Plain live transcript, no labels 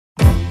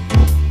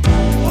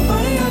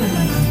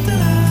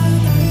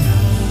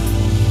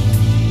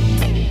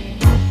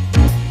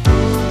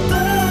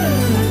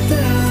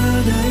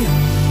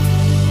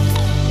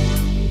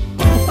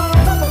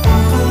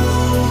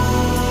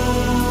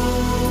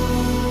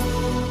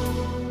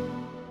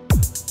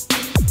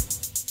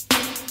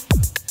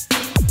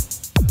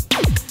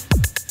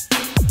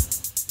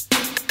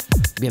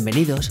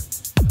Bienvenidos.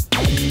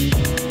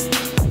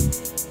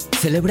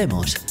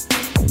 Celebremos.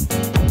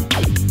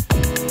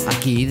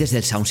 Aquí desde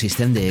el Sound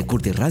System de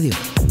Curtis Radio.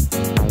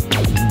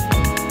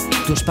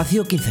 Tu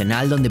espacio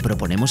quincenal donde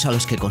proponemos a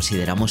los que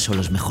consideramos son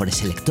los mejores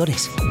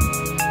selectores.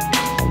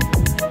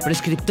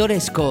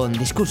 Prescriptores con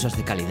discursos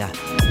de calidad.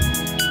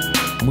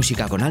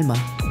 Música con alma.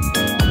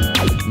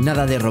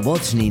 Nada de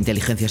robots ni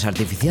inteligencias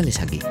artificiales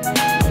aquí.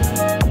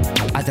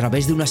 A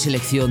través de una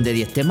selección de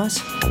 10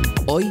 temas,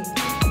 hoy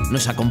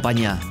nos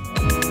acompaña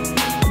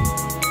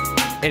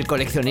el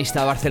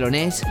coleccionista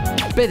barcelonés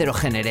Pedro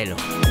Generelo.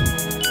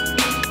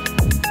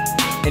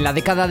 En la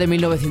década de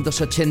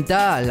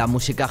 1980, la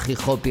música hip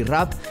hop y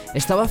rap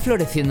estaba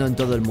floreciendo en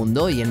todo el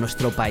mundo y en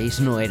nuestro país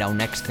no era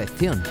una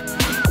excepción.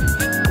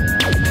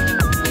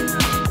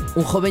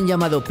 Un joven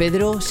llamado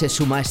Pedro se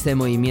suma a este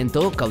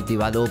movimiento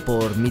cautivado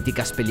por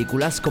míticas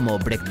películas como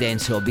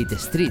Breakdance o Beat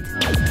Street,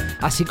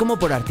 así como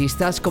por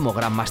artistas como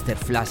Grandmaster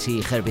Flash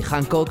y Herbie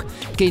Hancock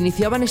que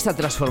iniciaban esta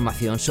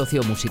transformación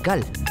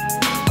sociomusical.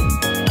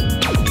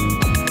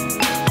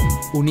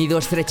 Unido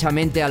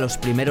estrechamente a los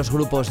primeros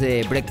grupos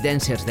de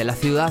breakdancers de la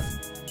ciudad,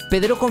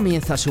 Pedro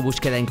comienza su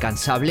búsqueda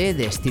incansable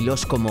de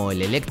estilos como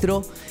el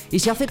electro y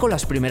se hace con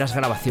las primeras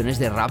grabaciones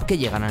de rap que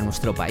llegan a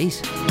nuestro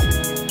país.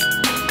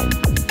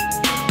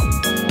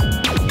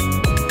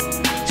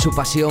 Su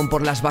pasión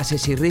por las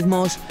bases y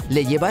ritmos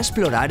le lleva a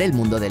explorar el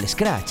mundo del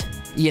scratch,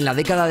 y en la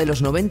década de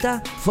los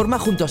 90 forma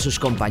junto a sus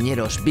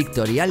compañeros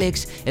Víctor y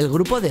Alex el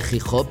grupo de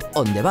hip hop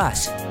On The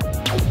Bass.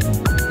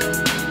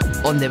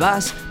 On The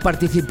Bass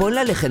participó en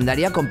la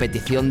legendaria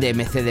competición de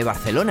MC de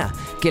Barcelona,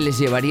 que les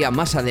llevaría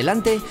más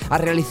adelante a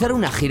realizar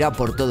una gira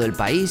por todo el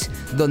país,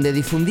 donde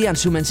difundían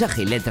su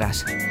mensaje y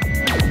letras.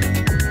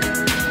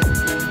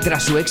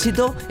 Tras su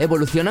éxito,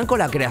 evolucionan con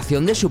la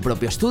creación de su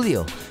propio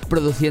estudio,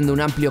 produciendo un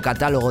amplio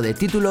catálogo de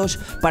títulos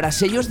para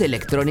sellos de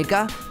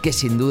electrónica que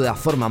sin duda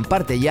forman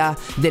parte ya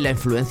de la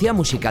influencia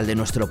musical de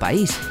nuestro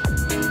país.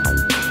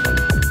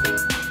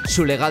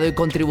 Su legado y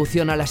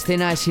contribución a la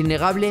escena es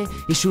innegable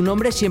y su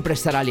nombre siempre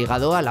estará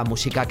ligado a la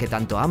música que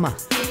tanto ama.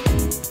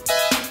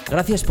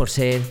 Gracias por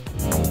ser,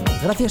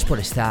 gracias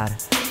por estar,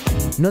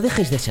 no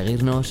dejéis de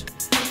seguirnos.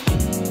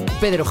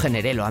 Pedro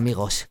Generelo,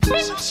 amigos.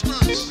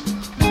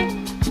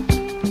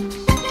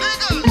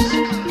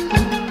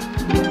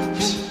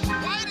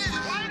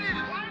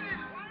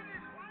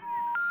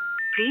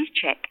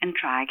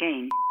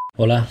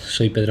 Hola,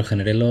 soy Pedro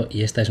Generelo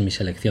y esta es mi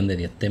selección de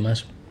 10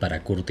 temas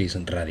para Curtis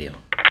Radio.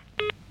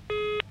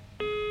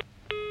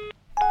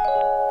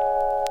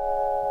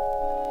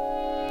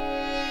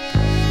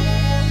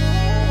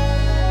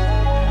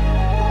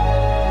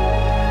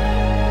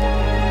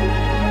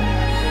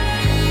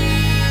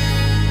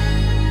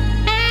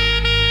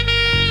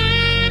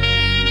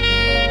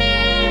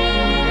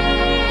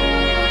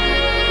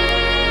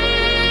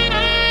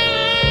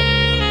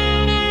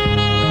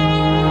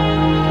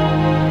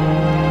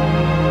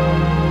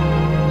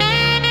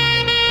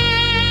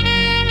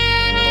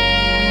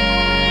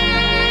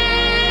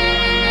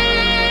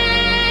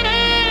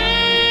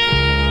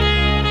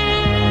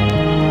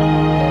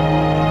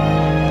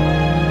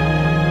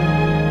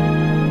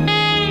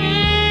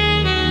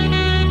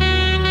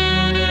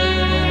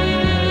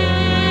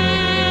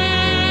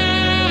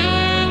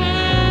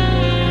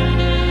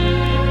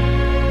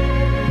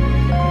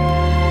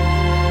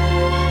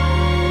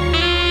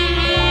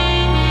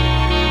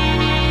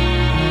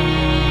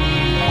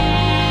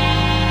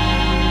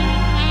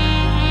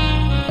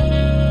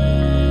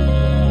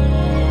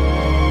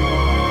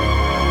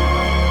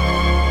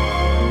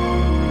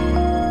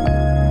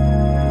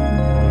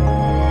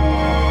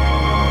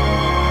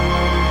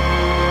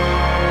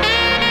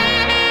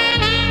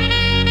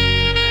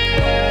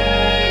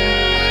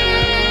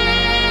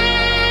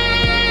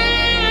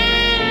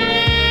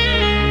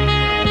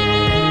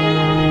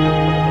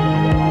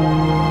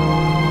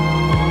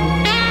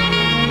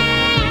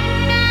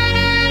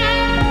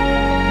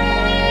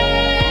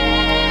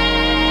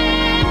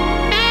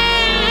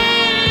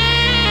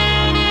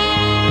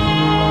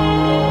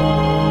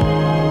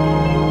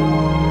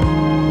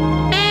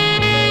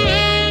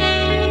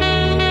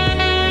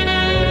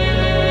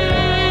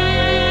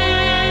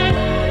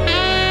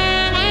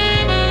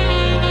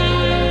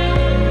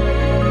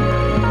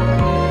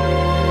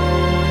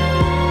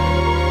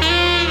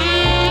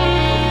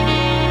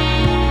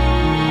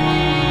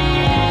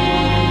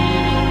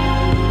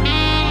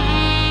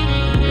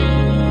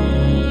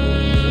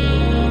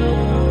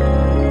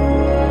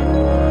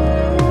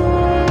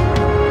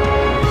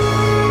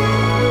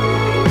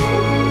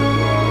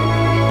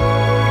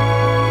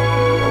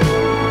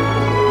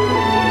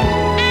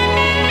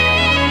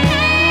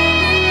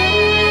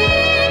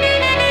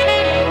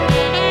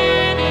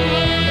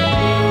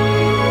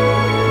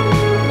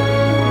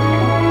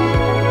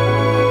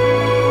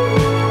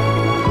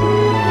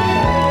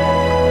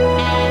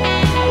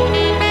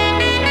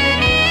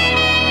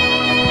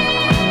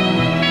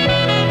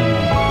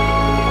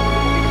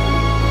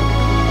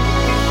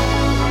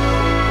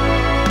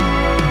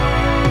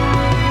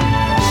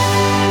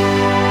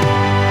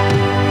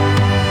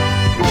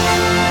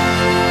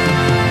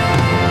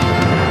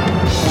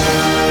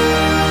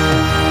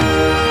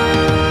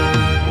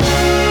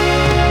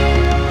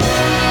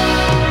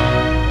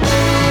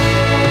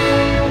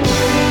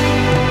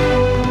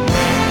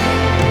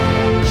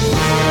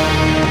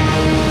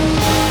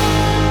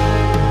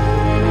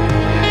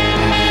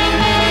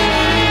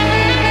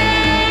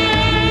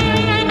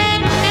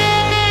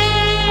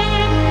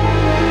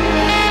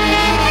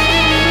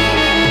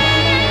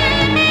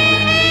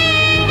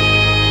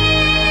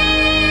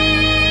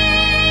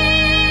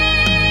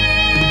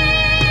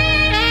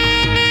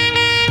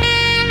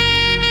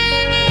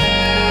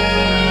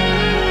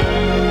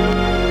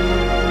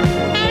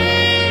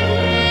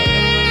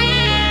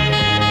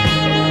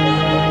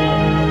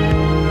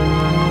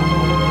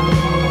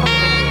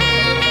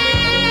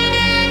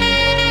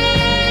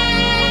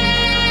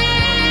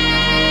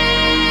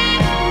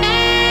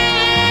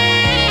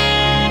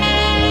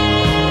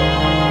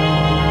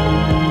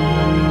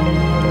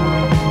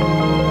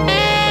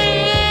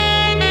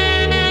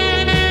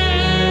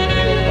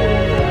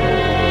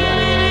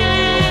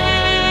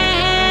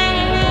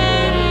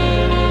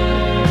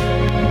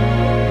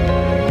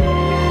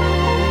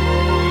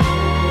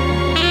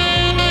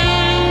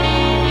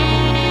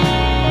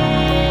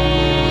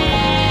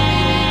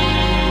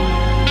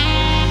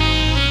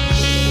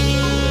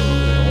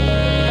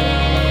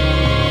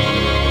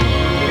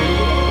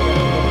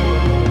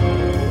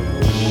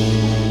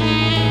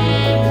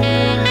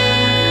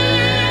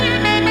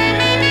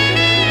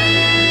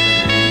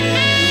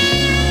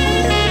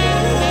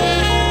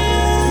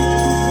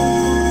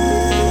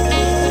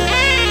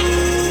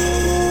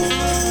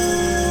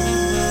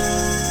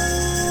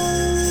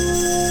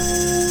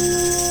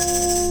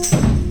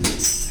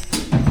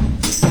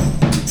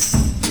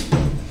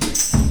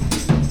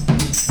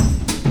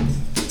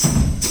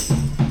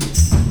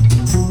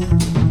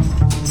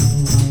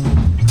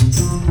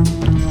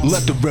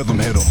 rhythm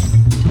hit 'em.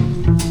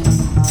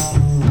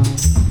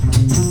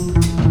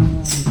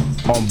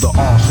 I'm the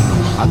arsenal,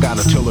 I got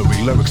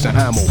artillery, lyrics and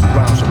ammo,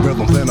 rhymes and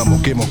rhythm, then I'ma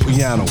give 'em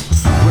piano.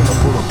 Bring a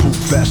bulletproof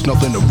vest,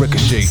 nothing to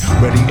ricochet.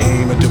 Ready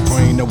aim at the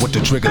brain, know what the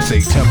trigger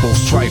say.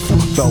 Tempos trifle,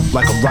 felt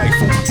like a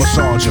rifle.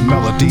 Massage and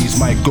melodies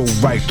might go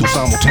right through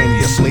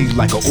simultaneously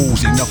like a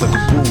Uzi, nothing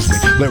could bruise me.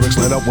 Lyrics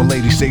let up when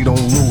ladies say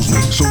don't lose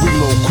me. So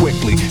reload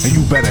quickly, and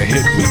you better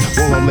hit me.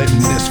 While I'm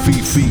letting this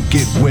feet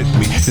get with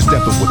me. It's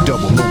stepping with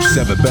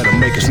 007, better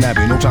make it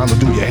snappy. No time to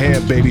do your hair,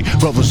 baby.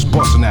 Brothers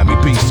busting at me,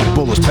 beats and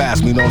bullets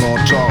pass me, not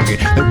on target.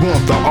 They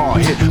want the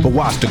hard hit, but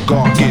watch the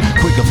guard get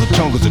quick as the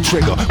tongue is a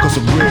trigger, cause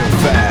I'm real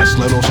fast.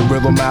 Let on some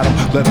rhythm at 'em,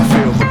 let 'em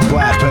feel the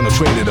blast.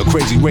 Penetrated a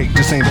crazy rate,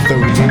 this ain't a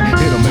 38.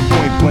 Hit 'em at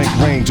point blank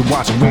range and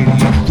watch 'em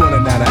radiate.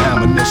 Running out of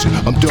ammunition,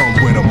 I'm done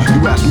with 'em.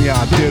 You ask me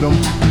how I did 'em,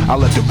 I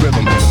let the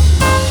rhythm hit 'em.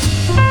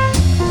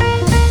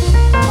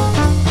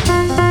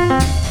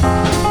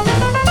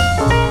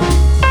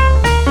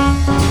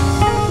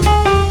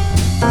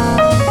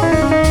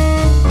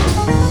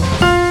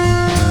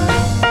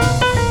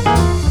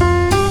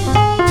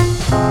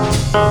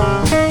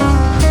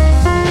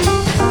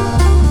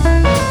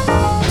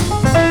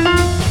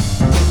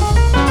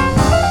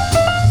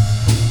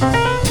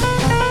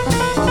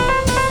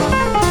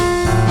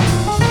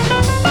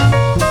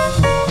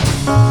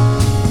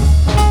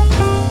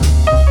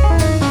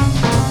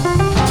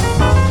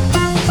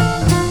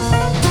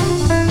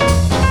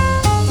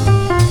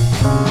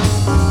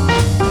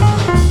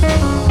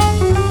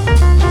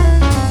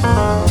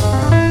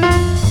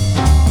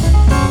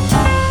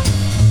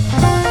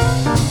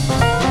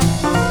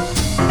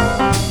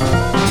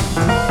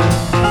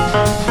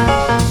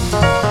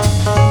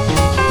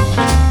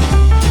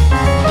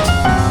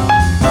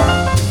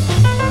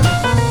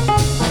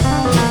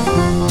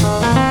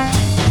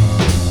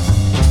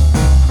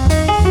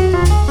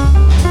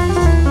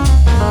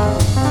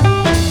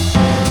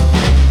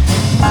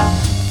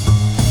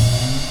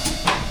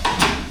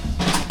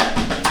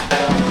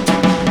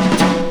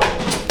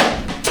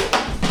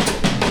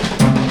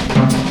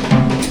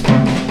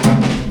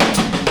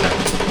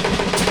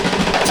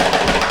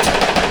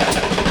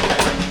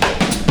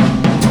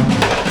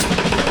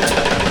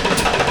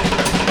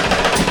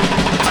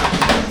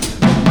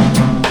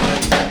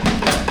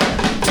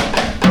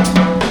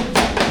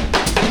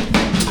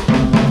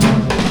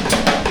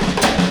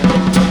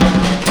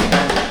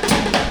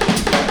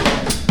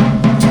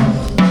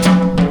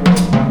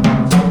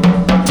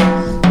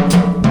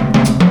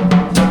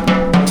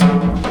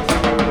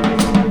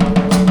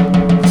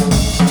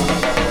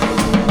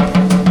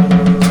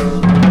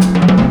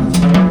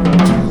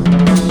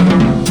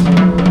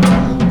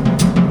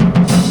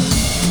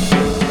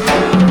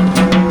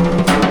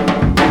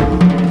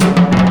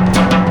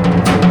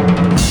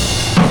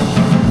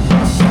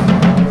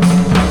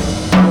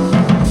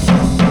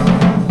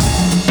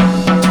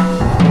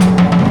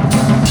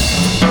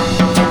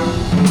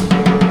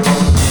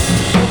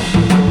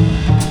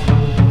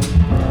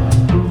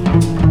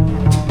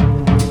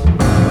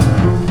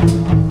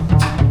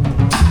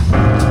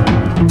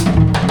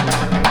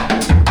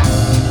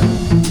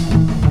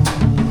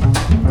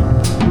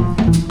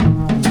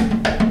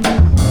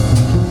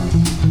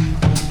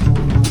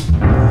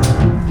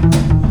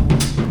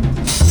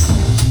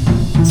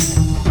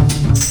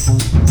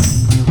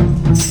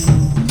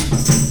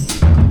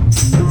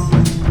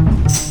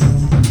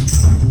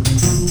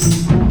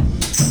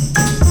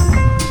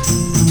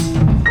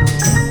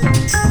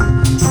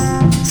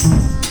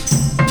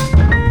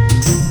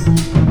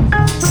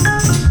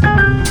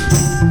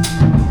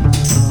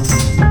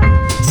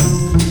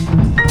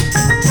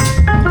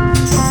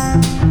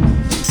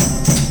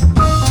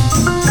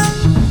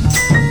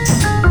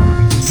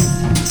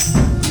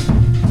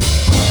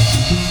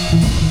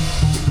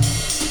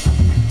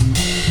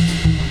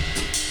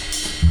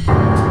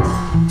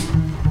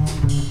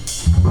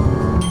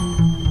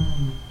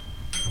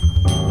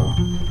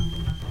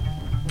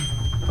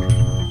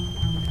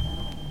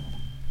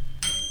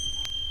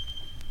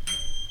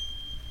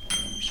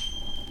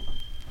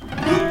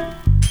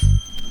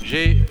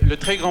 J'ai le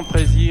très grand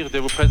plaisir de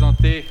vous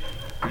présenter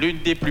l'une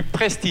des plus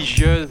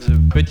prestigieuses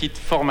petites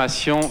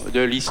formations de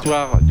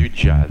l'histoire du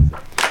jazz.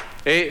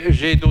 Et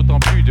j'ai d'autant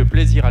plus de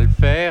plaisir à le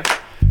faire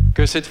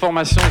que cette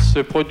formation se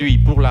produit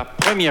pour la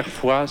première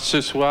fois ce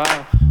soir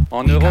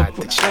en Europe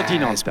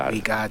continentale.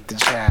 We got the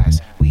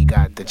jazz, we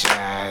got the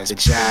jazz, the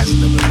Jazz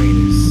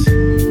Liberators.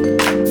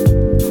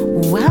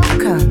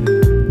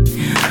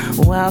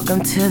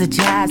 Welcome to the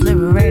Jazz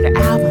Liberator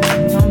album,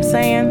 you know what I'm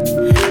saying?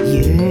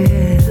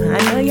 Yeah, I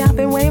know y'all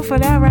been waiting for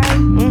that, right?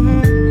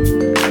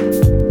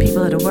 Mm-hmm.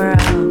 People of the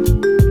world,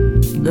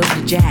 love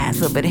the jazz,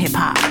 a little bit of hip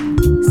hop.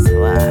 So,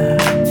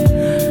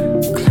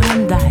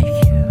 Clin D'oeil.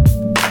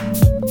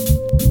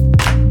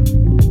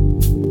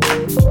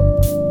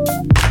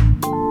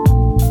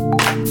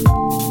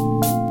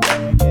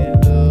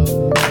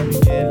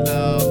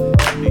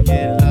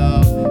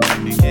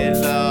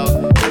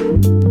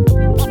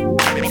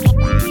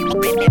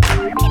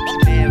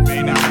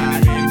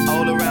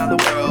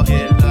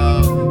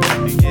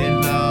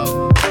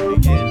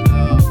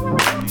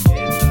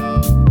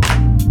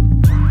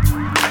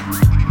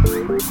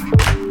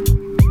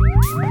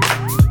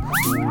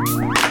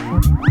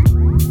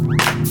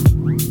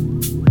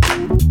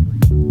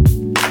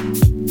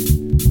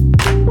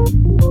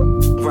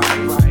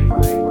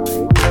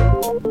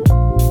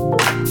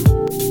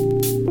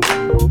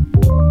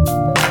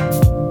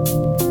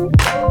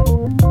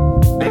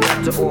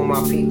 for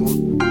my people.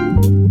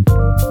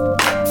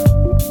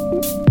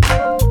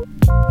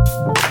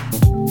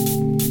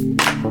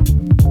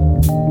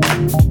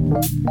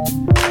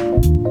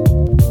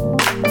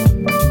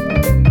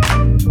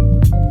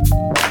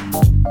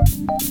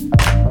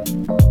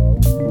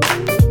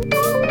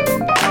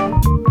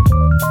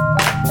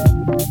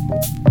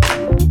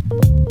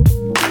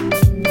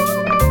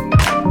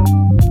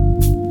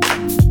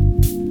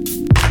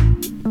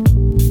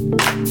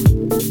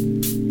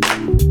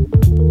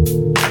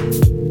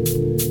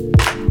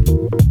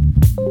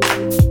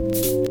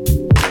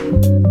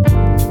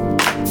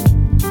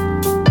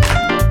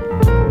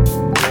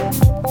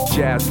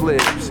 Jazz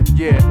lives,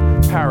 yeah.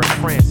 Paris,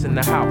 France in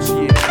the house,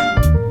 yeah.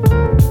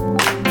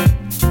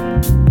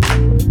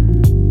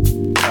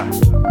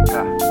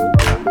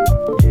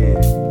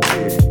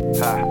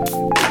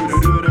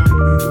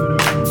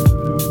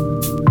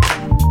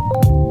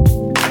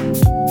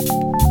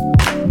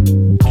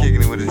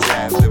 Kicking it with the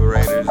Jazz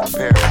Liberators in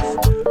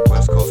Paris.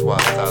 West Coast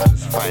Wild Style at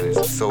its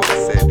finest. Soel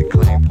said the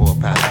clean poor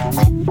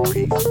pastor.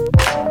 Peace.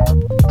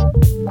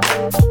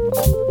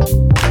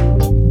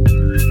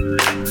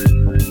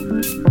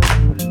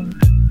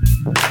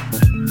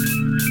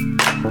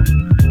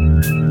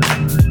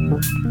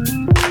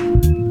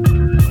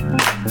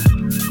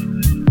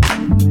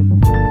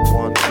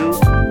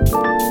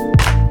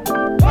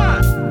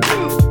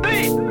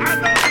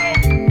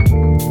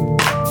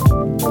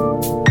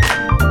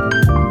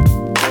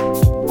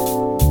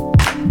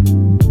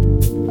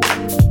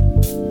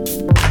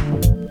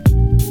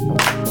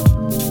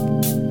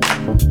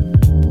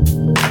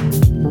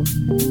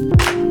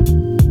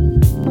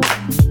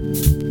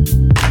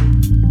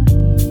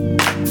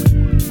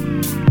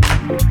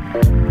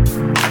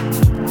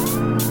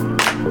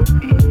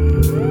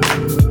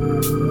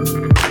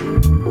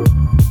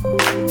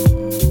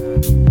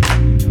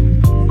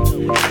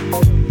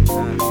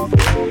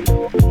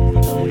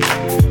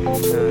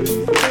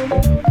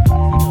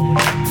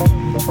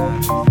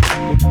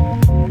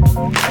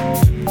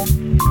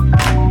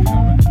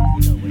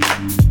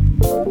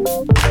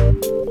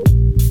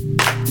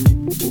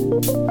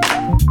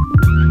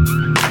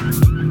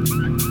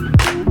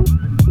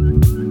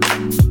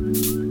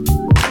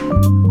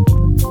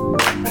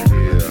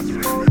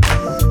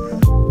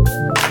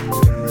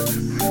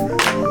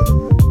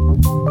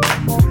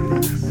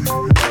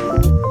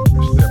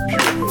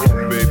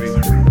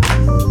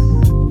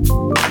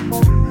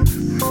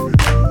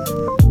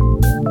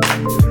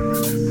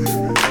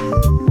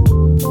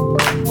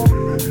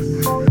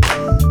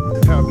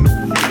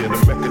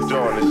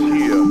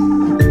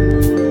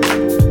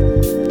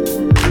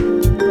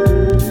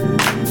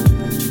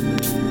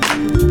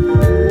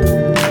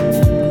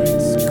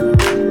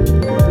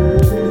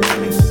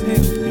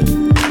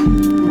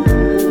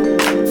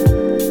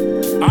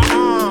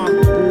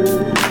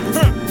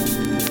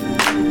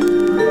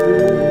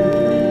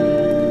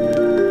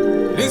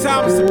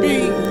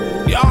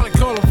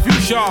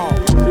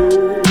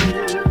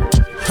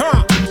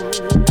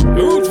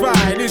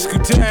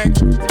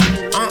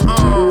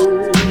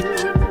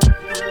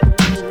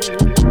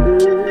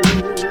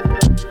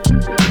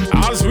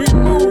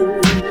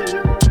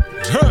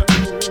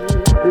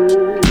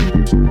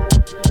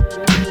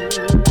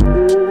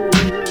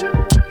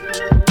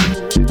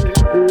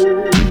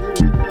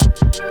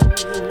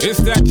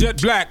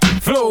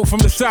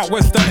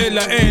 Southwest the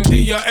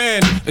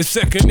L-A-N-D-A-N. It's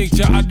second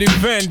nature, I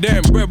defend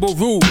them. Rebel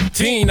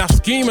routine, I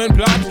scheme and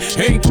plot.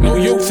 Ain't no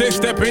use in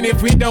stepping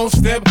if we don't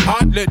step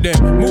hard. Let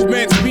them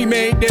movements be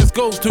made, there's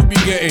goals to be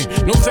getting.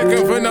 No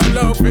second for no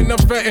love in the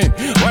vetting.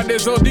 Why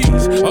there's all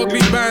these ugly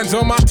bands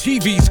on my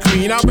TV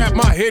screen? I wrap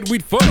my head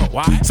with photo,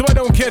 so I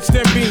don't catch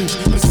them beams.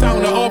 The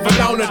sound of a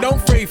louder,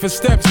 don't fade for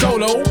step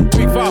solo.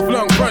 Big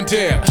far-flung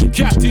frontier,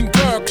 Captain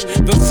Kirk,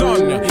 the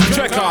sun,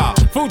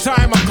 trekker. Full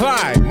time I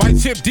climb, my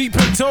chip deep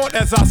in thought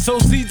as I sow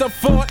seeds of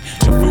thought.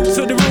 The fruits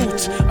of the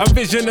roots, a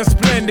vision of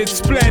splendid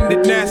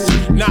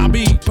splendidness. Now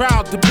be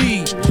proud to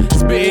be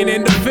spitting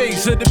in the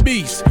face of the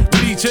beast.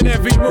 With each and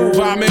every move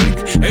I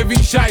make, every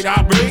shite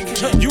I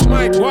break. You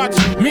might watch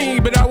me,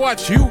 but I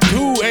watch you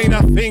too. Ain't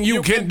a thing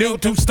you can do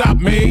to stop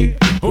me.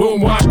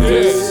 Boom, what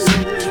this?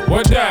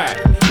 What that?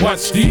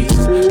 What's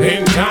these?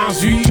 In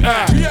times we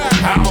act,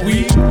 how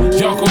we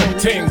juggle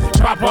things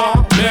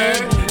proper,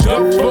 man. The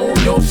fool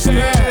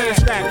yourself.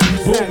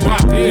 Boom,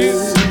 what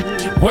this?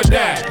 What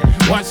that?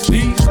 What's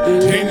these?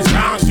 In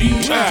times we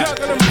act,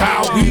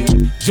 how we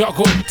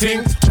juggle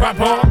things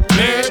proper,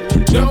 man.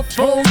 The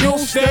fool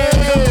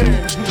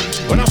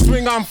yourself. When I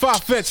swing, I'm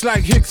far-fetched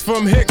like Hicks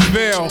from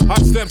Hicksville. Hot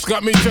steps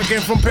got me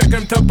checking from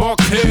Peckham to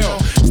Box Hill.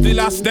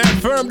 Still I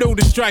stand firm though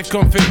the strife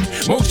come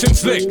fit. Motion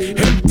slick,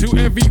 hip to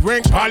every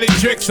rank, poly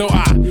trick. So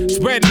I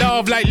spread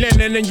love like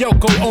Lennon and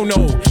Yoko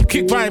Ono.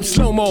 Kick rhyme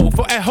slow-mo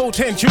for a whole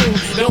 10 tune.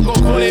 Don't go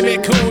calling me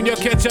coon, you'll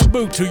catch a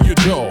boot to your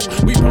jaw.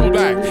 We pull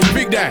back,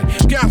 big that,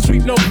 can't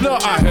sweep no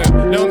blood I have.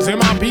 Lungs in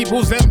my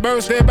peoples and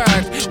burst their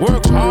backs.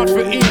 Work hard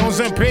for eons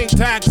and pay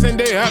tax and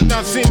they have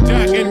not seen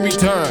jack in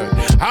return.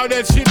 How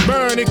that shit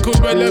burn, it could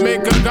well make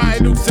make a guy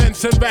lose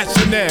sense and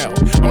rationale.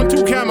 On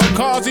two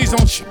kamikazes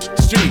on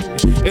street,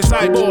 it's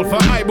eyeball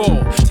for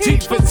eyeball,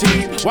 teeth for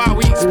teeth, while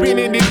we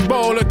spinning this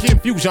ball of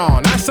confusion.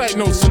 I cite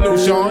no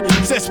solution,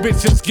 says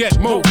bitches get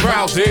more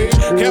drowsy.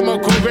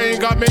 Chemical rain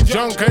got me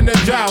drunk and the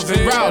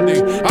drowsy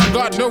rowdy. I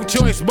got no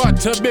choice but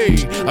to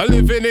be a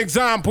living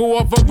example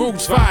of a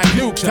Roots 5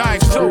 new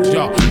type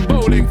soldier,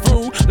 bowling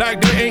through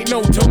like there ain't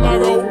no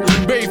tomorrow.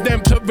 Bathe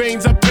them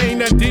terrains of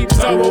pain and deep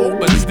sorrow,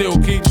 but still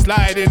keep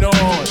sliding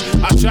on.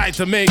 I try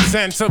to make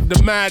sense of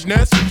the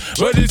madness,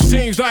 but it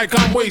seems like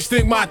I'm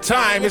wasting my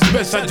time. It's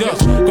best I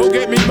just go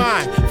get me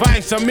mine,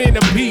 find some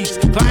inner peace,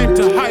 climb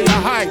to higher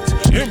heights,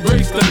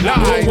 embrace the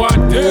light.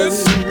 What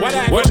this?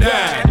 What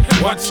that?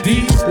 What's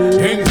these?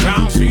 In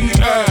sounds we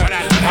earn.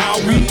 How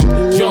we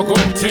juggle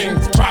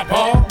things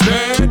proper,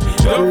 man.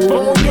 The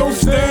phone you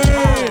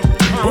stand.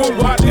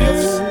 What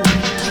this?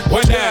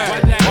 What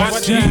that?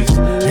 What's these?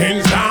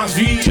 In sounds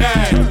we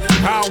earn.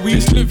 How we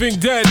living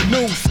dead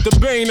noose, the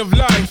bane of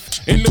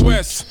life in the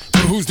West.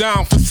 But who's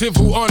down for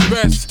civil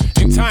unrest?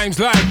 In times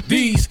like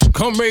these,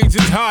 comrades,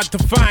 it's hard to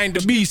find.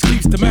 The beast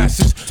keeps the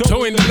masses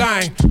towing the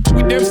line.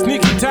 With them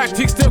sneaky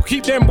tactics, they'll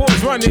keep them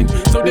boys running,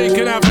 so they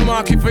can have a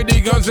market for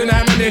their guns and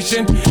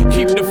ammunition.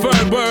 Keep the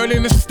third world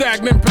in a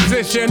stagnant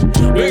position,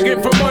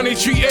 begging for money,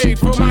 treat aid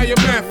from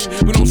IMF,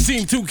 who don't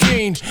seem too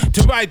keen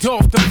to write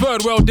off the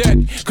third world debt,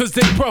 cause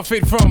they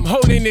profit from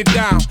holding it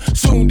down.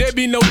 Soon there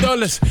be no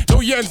dollars, no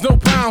yens, no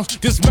pounds,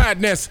 just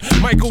madness,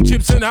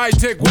 microchips and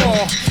high-tech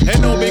war.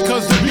 And all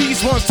because the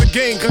beast wants to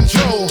gain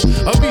control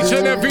of each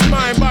and every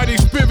mind, body,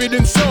 spirit,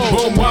 and soul.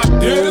 Boom, what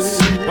this?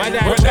 What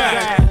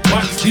that?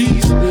 What's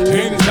these?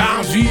 In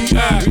times we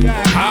act.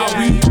 How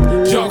we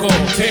juggle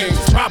things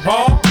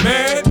proper,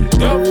 man.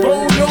 The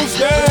phone don't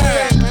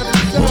stand.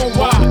 Boom,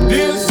 what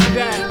this?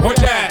 What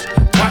that?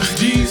 What's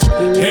these?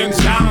 In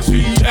times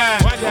we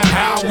act.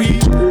 How we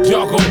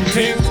juggle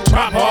things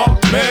proper,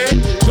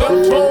 man.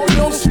 The phone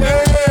don't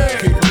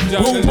stand.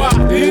 Boom,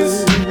 what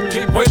this?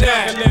 What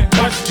that?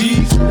 What's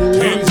these?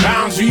 In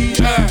times we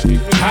act.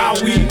 How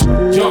we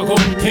juggle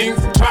things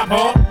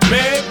proper,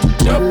 man.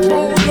 The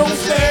phone don't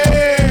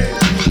stand.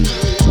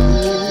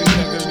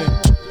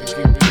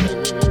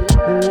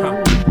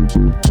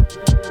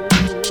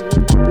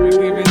 We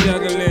keep it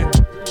juggling.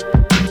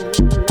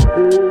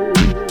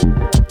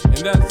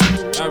 And that's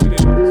how it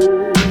is.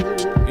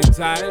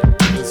 Inside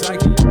the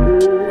psyche of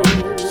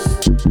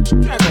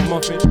Dragon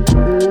Muffin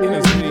in a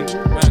city,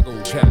 Mango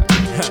Cat.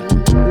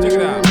 Check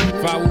it out,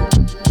 Fawu.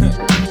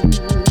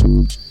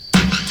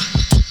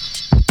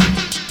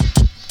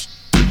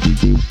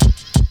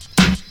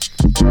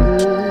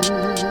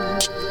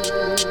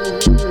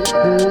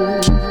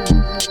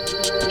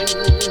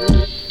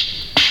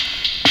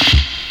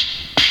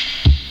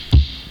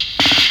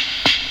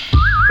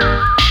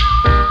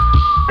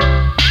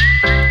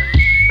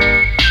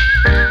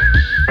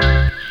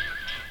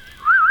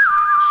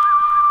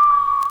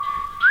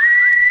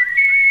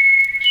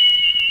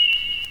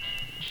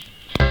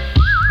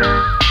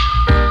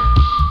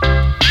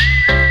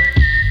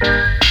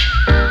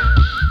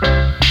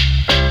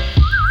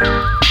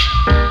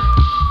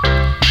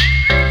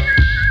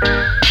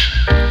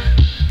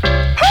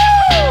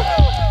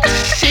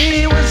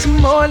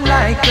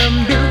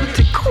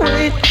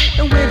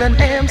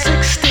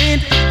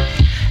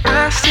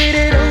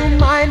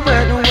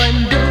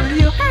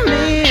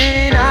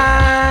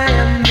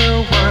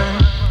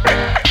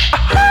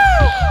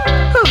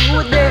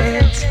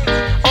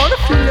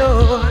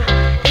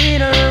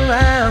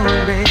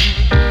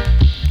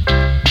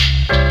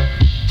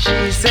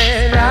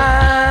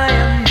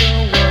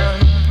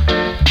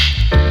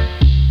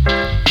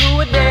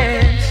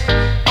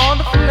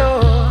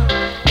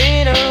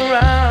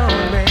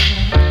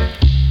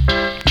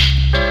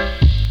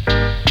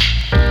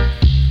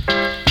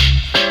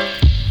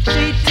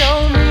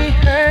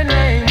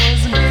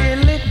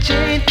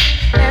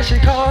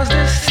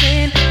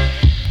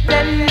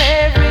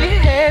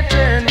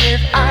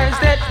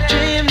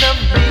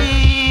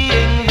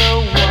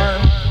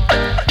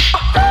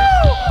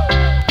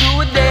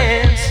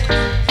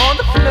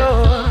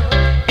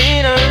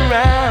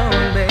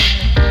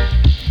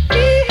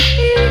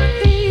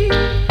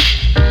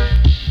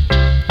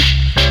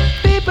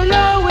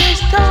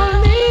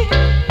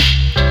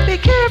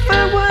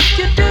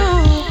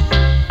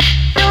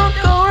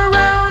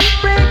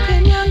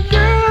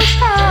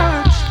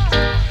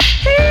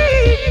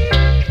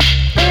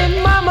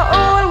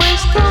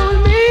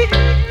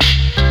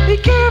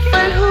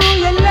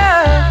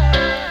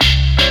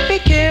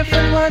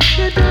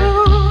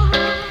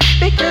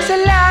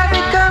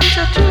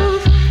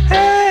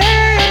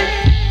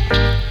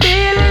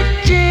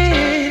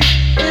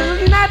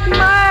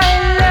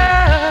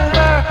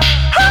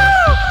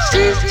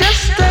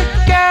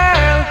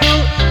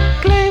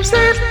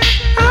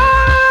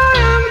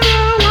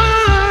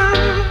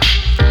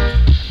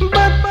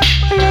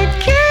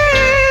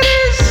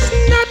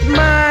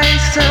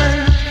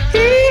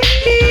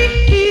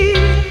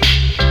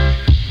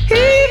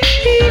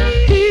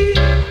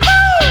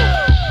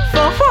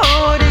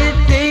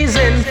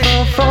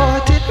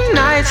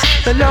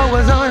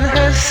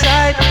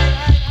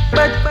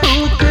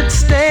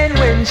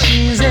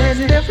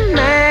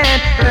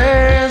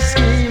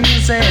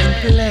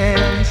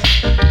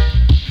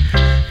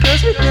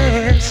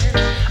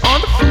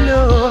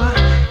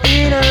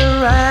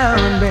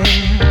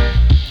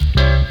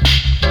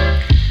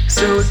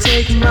 So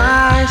take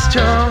my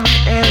strong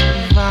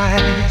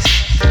advice.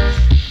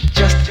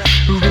 Just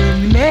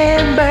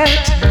remember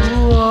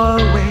to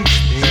always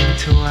think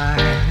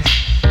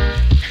twice.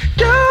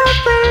 Don't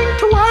think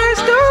twice,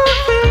 don't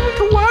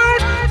think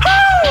twice.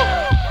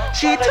 Oh!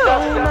 She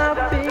told my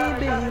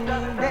baby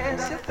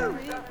that's it.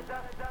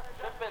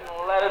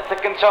 Let it to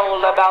control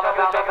about Powder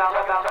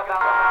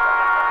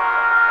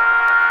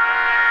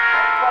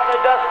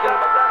Dust.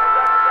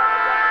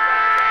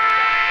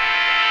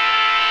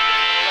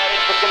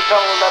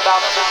 Control about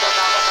Powder Dust.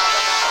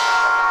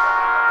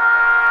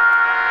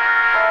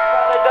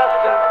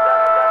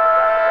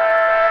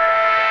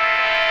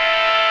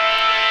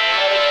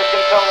 Let it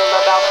control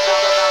about.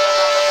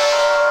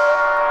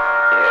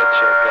 Yeah,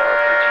 check out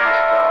the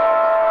G-Stone,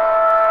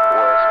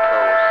 West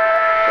Coast,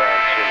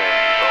 Grand chillin',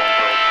 bone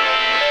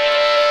breaking,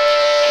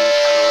 keep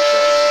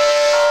cruising,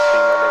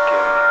 finger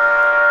licking,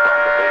 on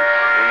the bass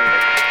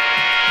remix.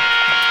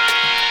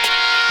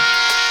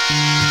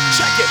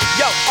 Check it,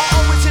 yo, I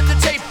always hit the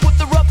tape with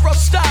the rough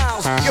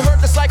styles. You heard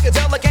the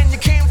psychedelic and you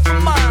came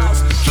from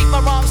miles. Keep my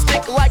rhymes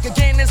thick like a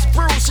Guinness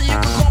brew, so you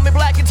can call me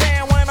Black and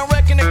Tan when I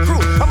reckon it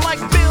crew. I'm like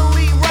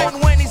Billy Wright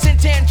when he's in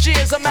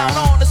Tangiers. I'm out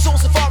on the soul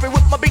safari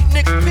with my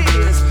beatnik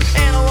peers.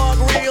 Analog,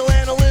 real,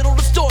 and a little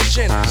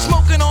distortion.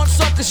 Smoking on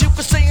suckers, you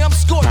can say I'm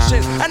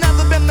scorching. I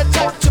never been the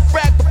type to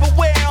brag, but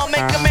beware, I'll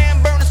make a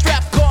man burn a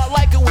strap car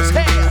like it was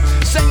hair.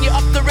 Send you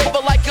up the river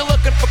like you're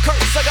looking for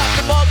curse. I got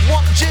the bug,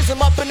 want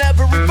jism up in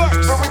every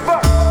verse.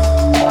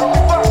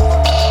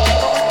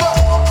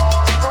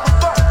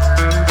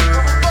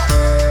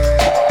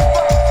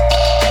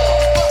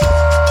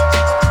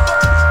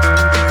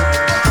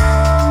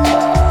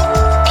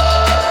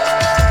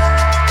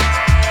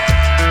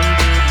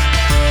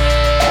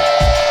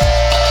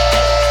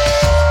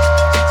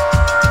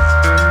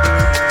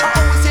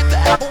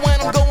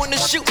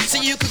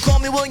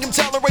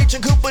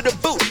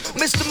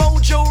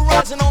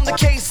 On the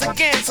case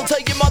again, so tell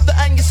your mother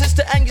and your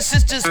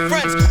sister's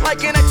friends.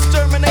 Like an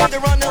exterminator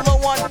running low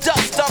on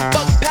dust. I'm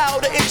bug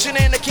powder itching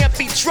and it can't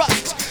be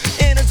trust.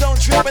 In a zone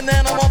trip and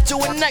then I'm off to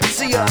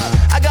Annexia.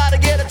 I gotta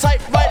get it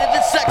tight right at the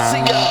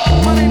sexier.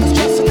 My name is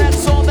Justin,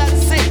 that's all,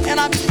 that's it. And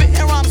I'm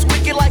spitting rhymes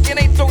wicked like an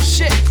ain't throw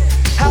shit.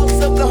 House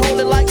of the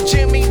holy like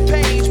Jimmy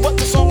Page, but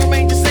the song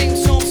remains the same,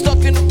 so I'm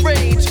stuck in a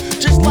rage.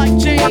 Just like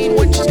Jane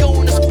when she's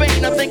going to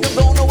Spain. I think I'm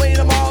going away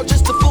tomorrow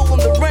just to fool in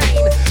the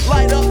rain.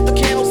 Light up the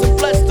candles and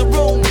bless the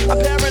room. I'm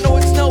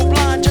paranoid, snow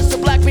blind, just a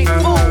black meat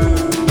fool.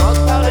 Bug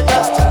powder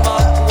dust and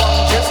mug,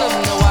 one jism.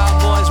 The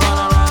wild boys run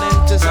around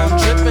into some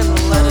tripping.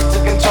 Let it to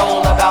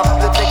control about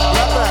the big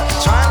brother.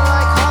 Trying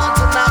like hard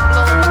to not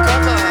blow my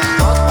cover.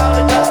 Bug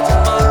powder dust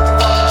and mug,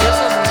 one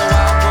jism. The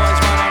wild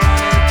boys run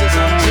around into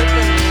some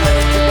tripping.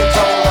 Let it to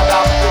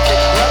control about the big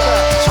brother.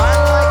 Trying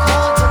like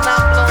hard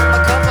to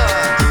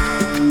not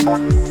blow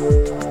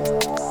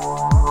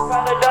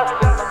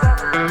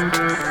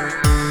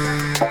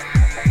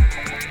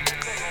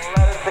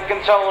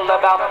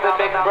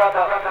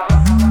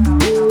my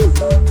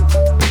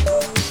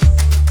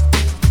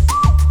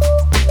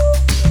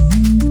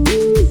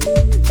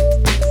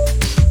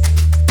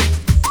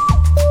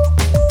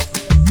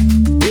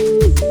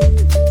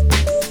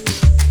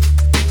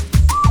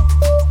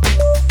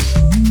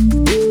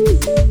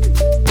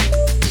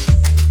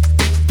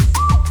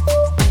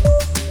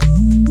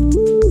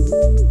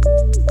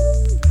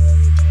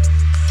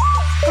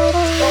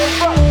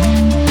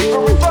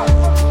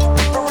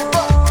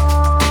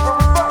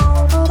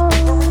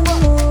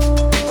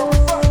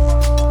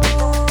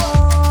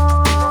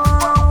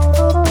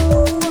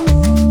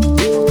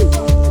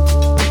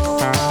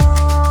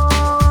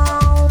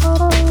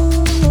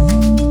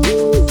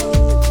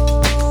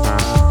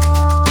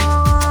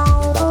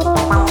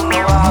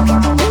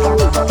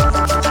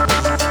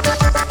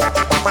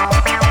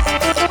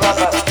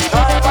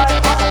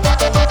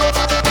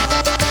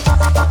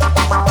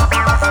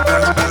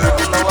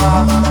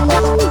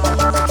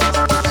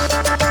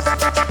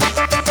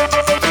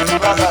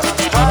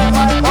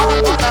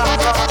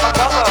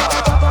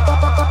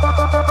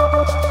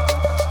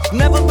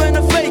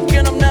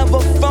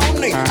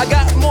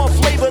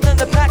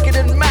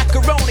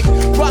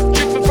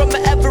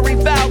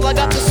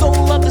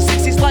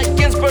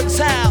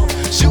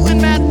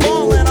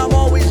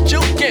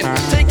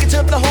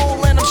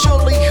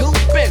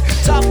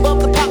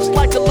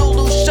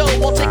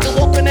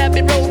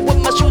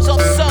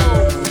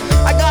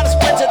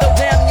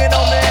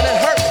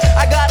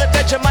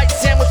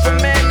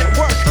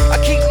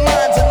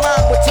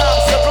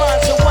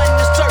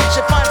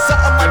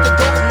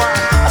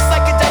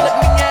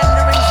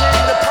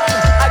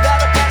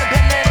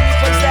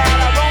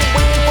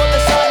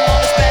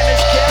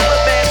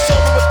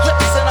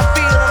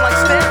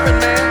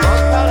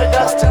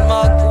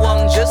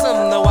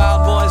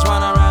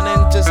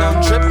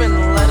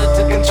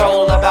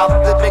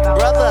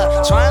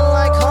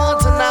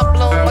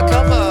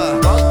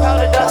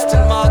Powder dust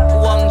and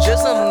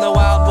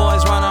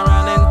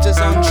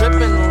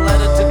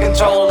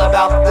control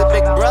about the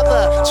big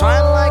brother.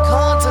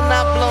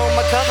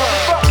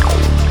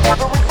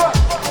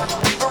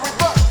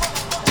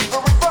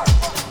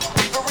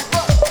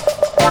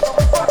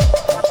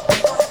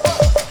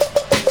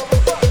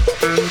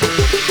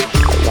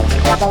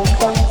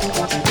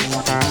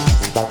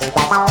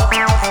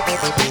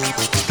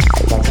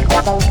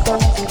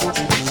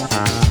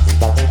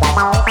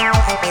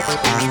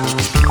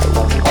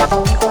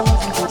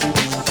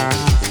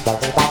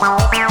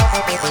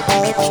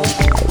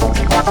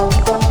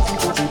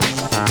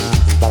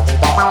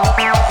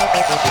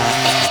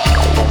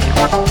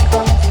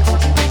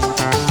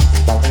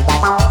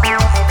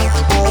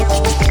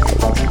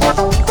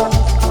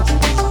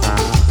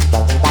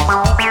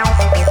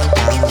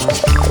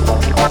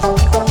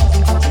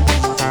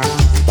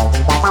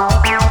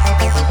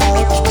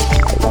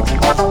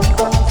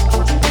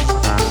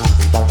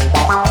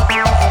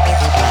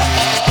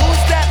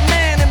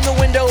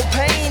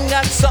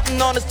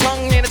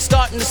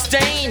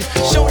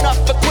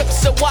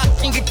 so I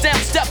can get down.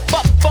 Step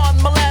up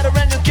on my ladder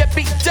and you'll get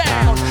beat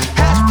down.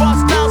 Hash bar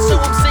style, so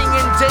I'm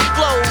singing day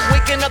glow,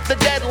 waking up the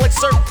dead like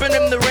surfing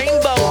in the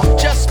rainbow.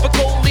 Just for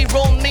Coley,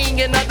 roll me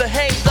another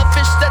hay. The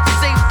fish that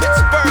say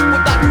Pittsburgh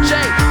with Dr. J,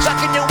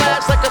 shocking your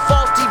ass like a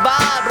faulty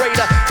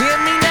vibrator. Hear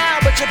me now,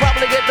 but you'll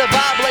probably get the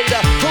vibe later.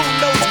 Who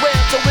knows where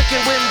the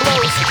wicked wind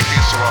blows?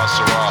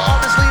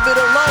 I'll just leave it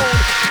alone.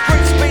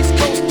 Great space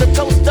coast, the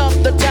toast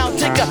of the town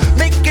tinker,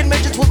 making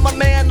midgets with my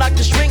man like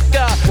the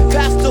shrinker.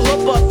 Pass the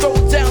hooper, throw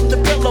down the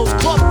pillows,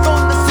 cloth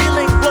on the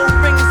ceiling, blow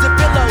rings and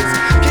pillows.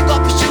 Kick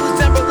off your shoes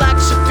and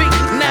relax your feet.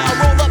 Now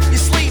roll up your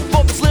sleeve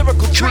for this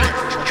lyrical treat.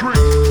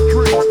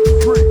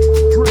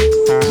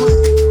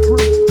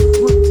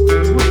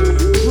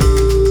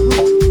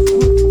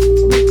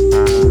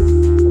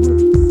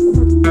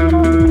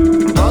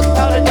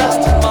 Powder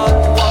dust and mud,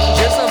 one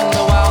jism.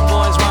 The wild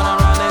boys run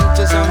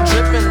into some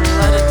tripping,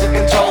 let it to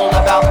control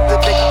about the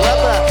big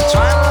brother.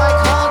 Trying like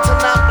hard to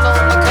not blow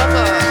my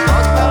cover.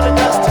 Powder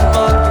dust and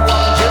mud,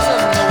 one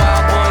jism. The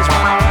wild boys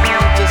run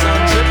into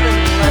some tripping,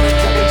 let it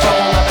to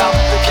control about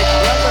the big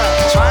brother.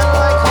 Trying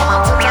like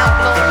hard to not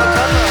blow my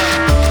cover.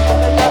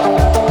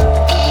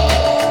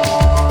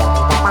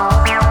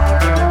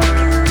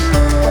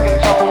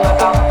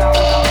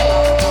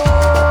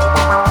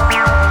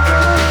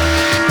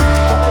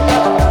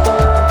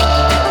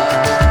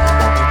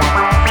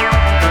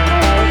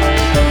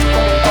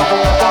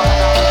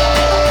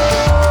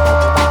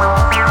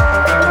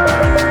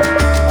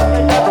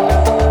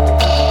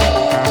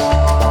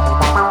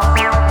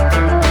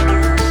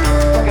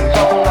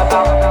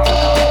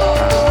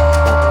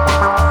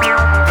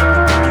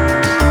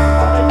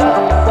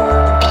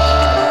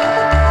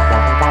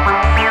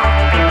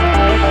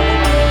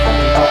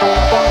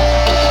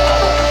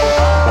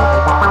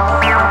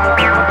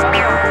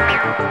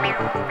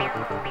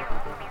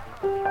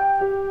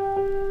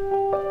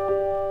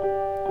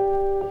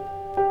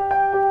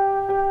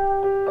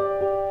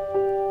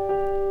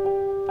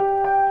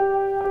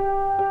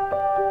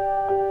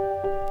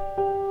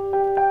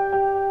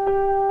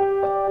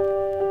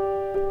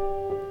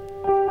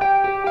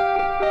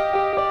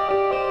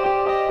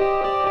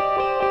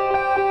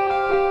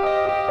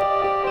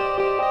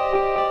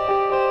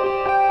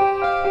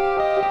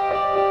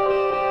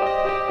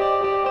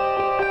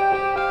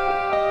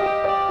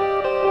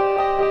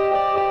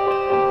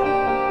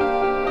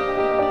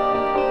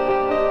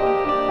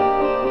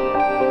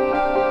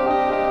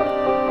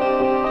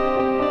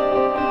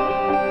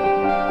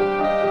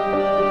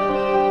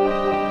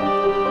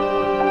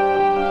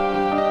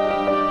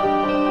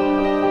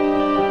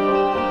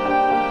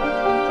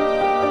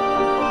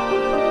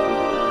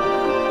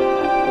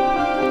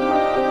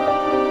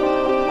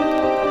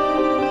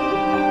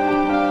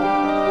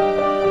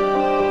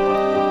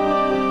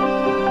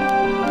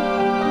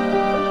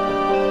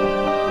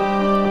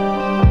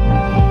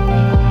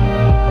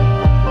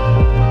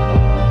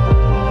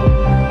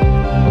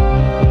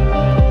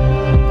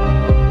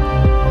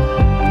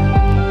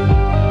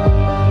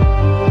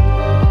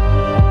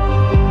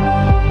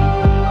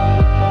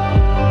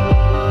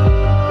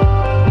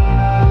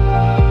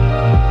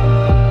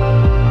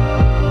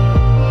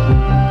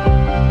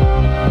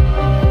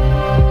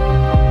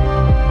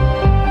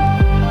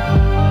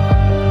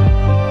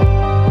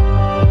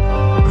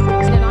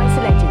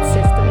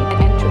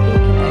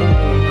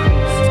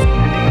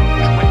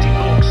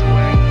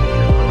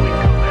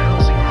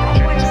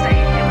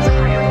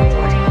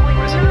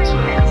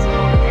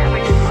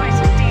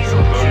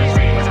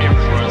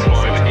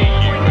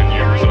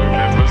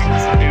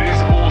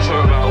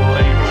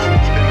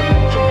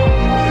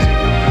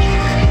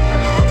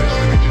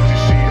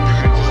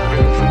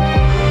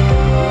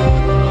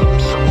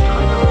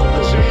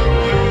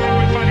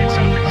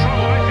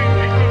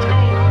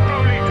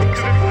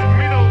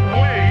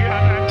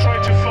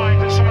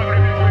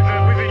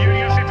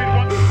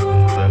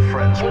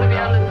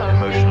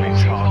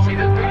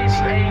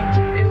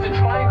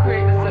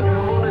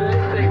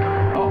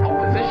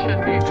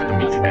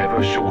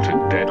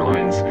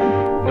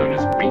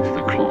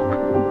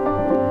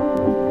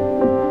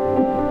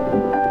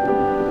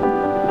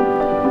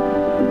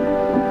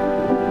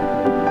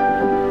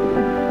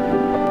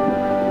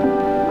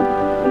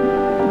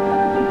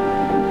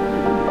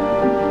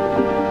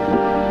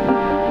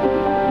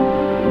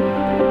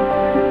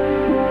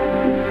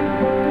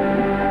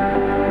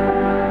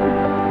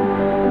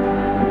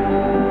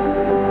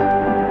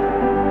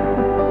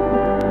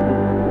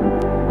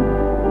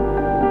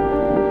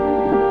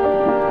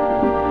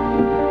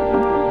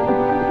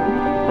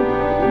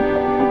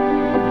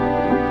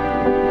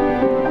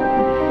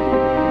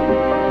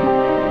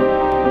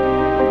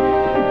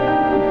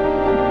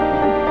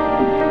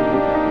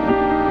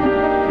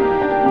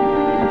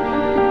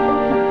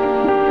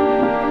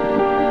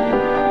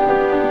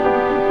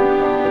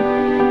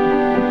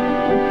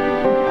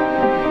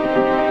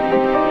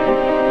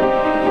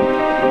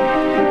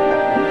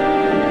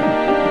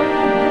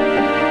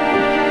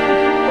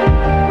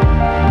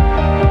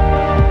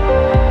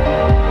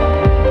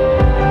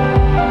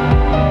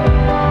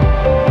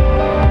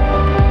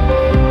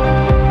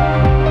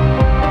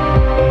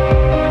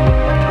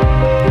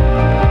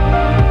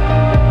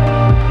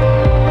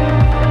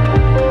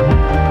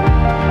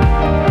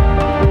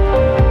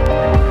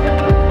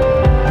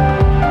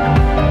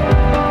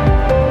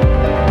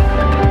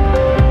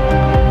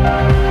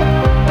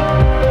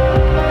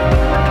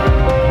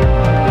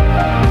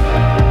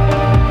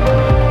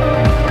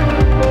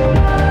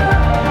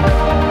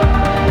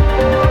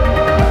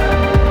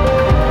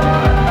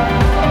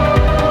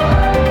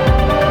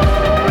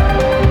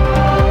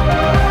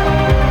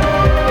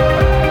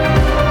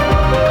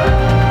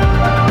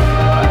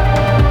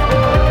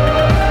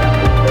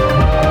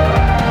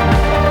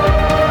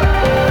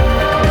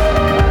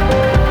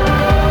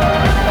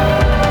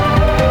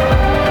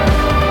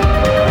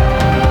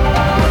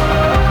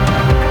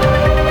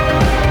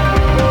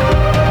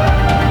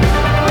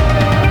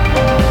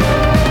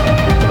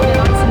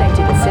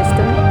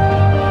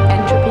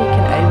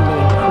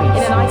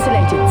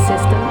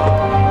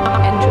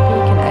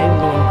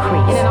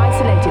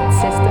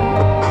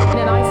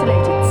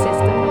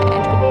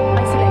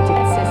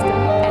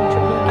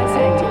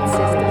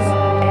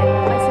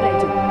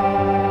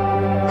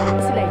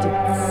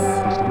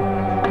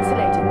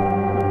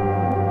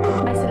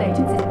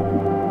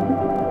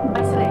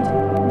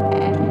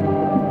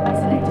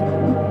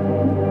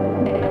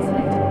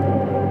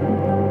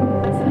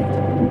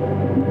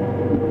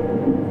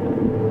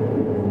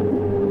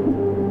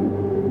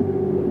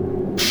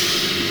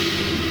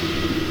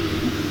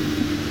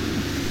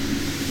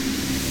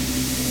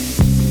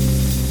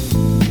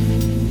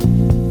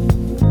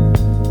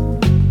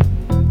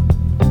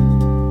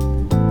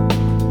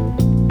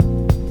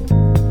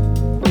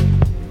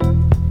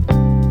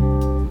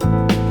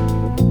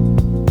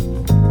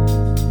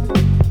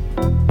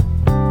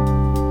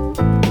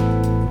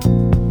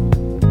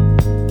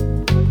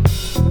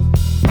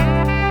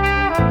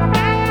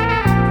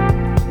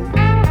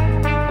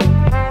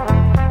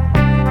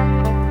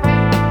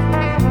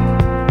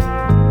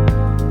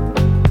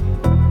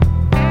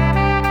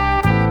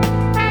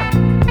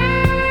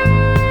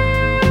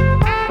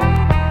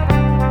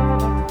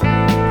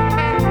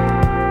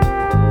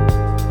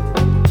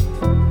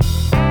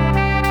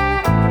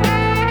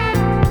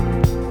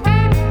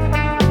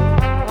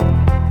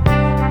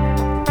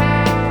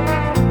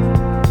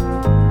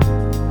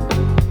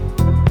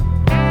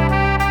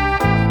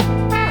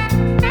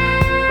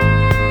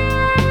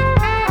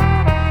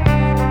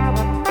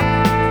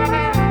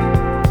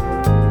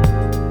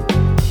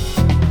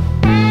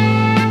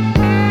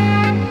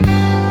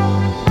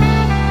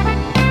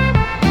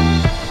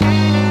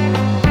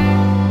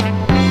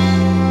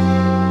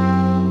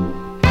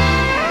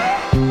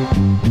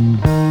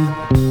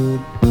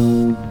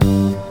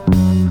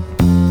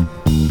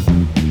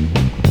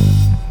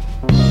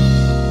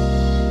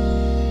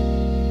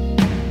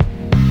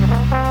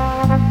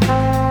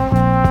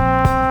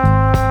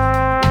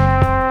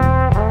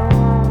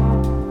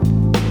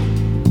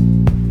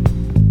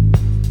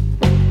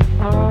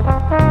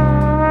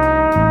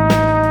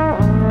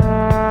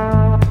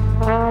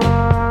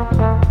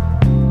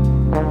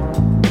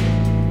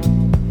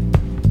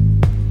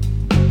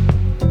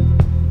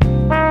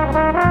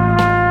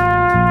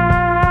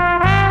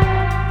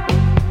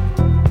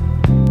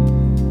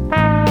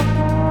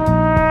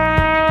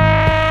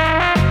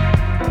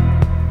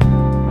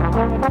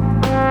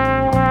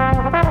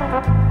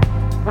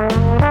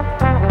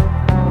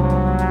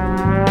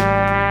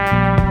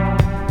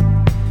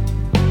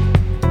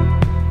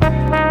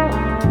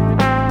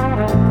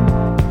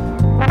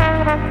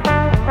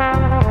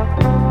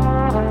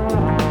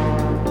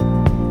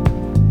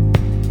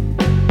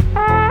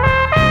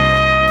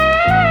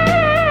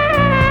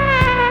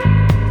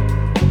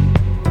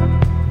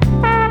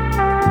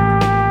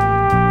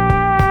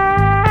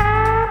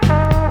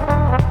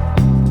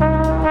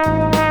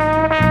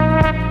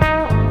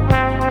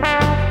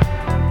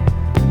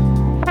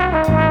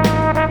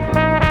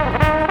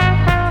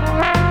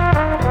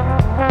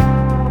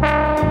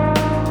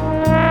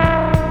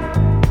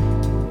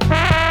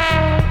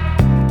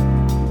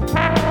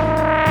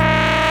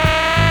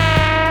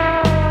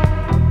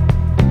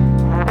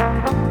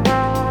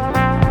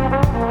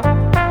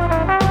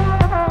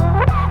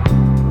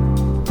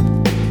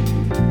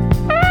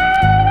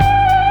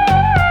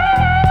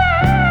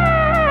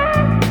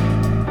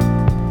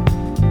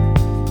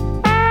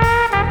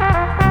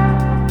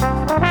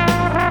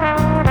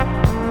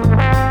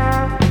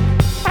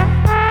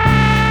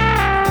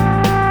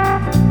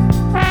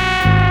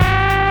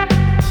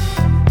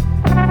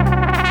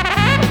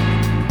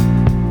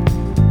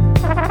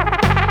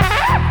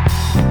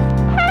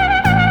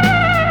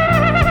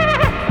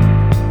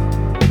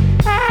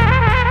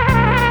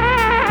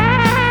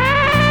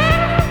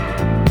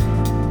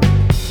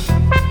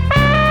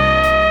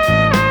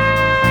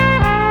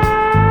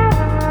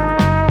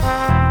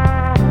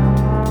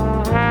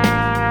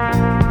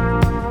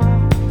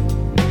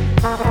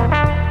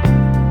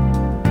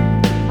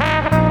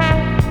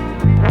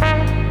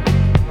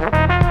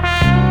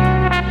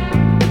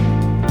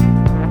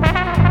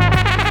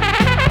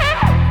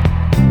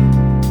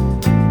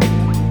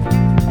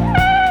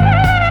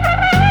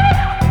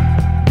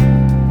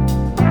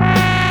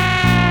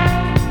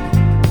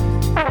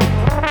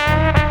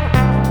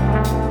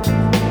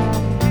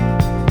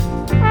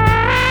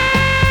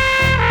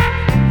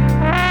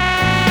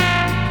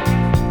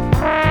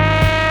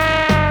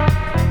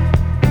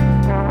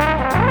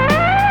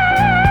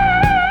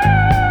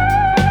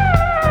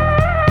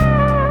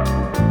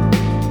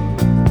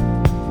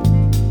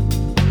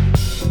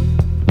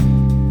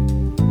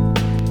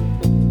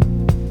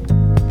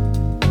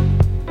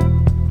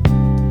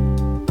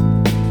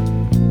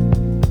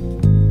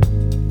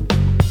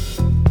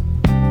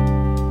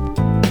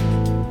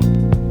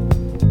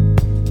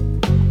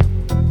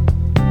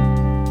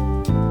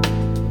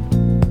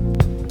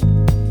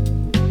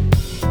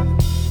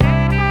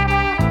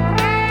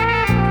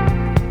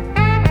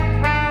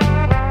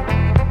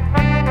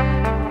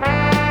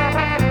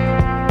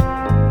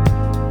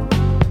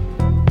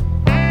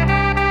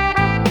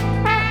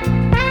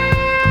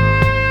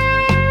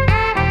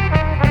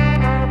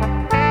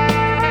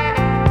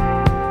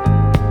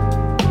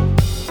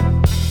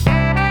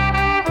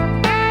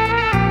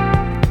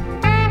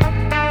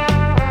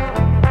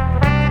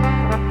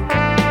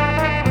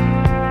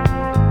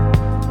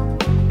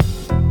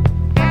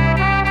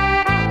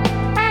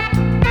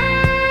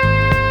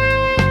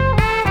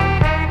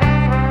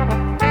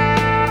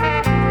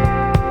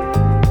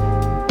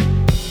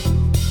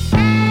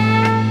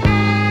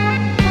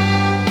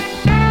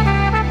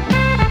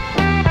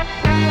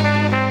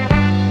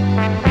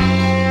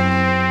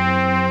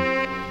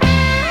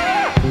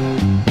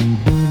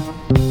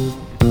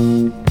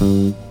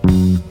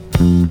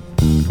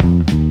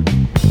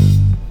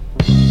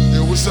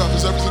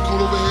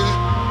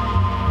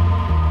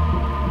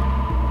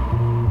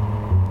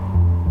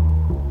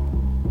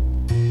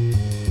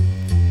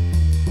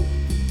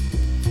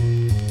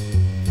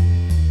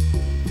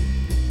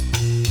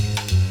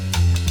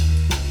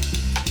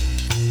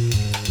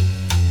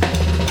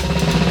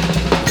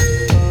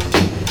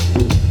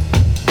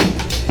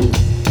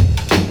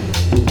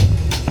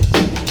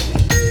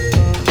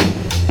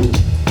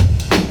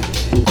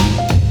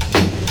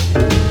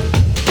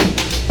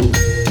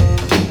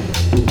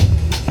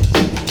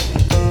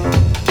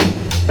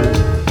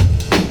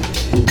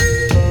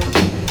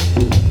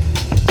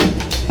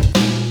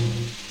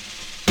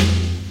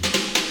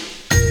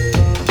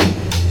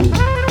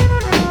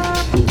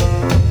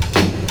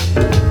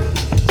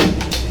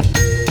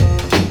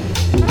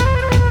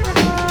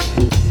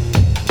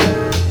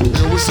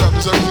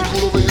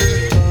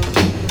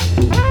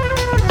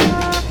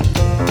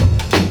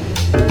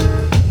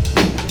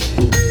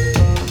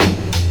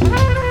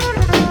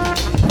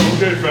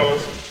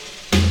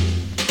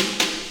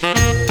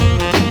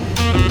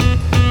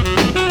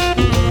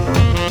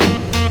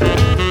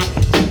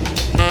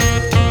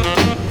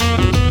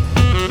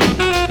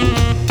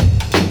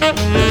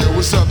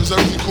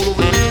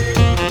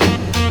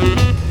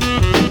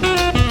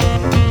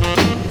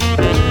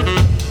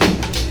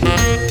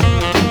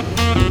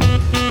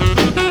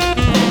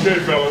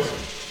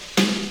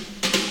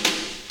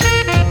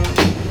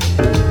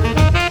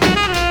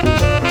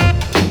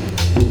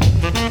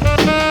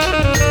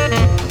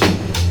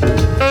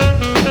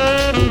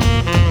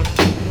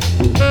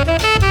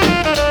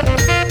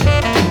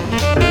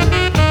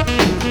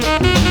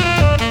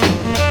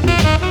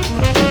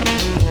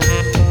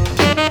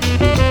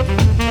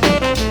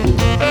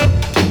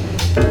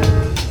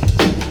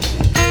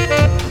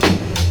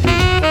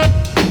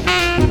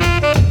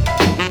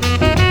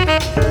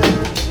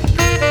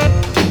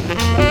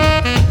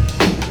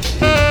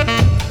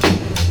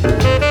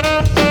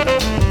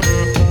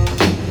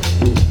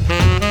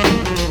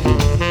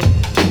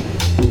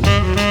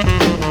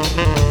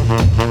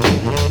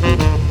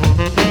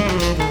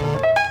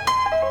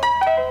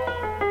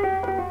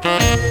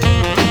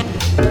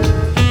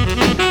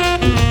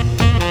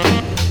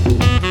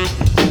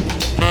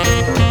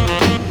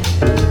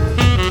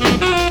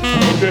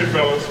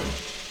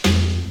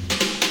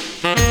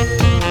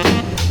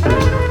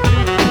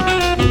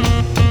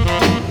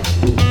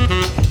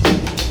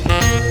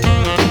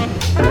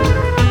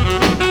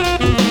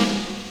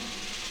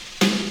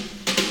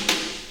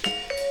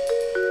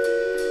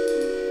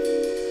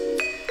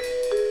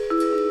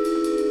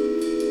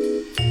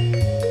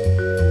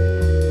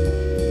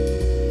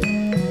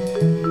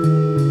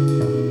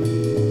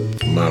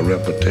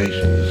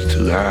 It's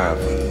too high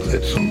for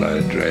let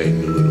somebody drag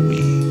me with a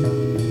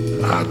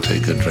weed. I'll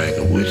take a drink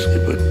of whiskey,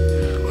 but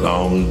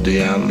long as the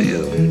day I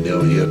live, you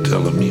never hear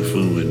telling me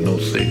food with no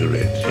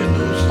cigarettes. You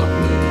know,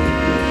 something ain't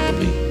good for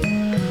me.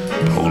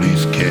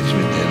 Police catch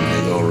me, then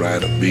they gonna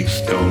write a big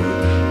story.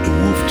 The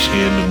wolf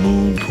chin, the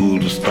moon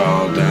pulled the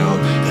stars down,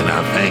 and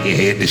I think it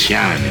had the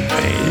shining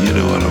pan. You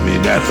know what I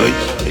mean? That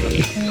hurts me.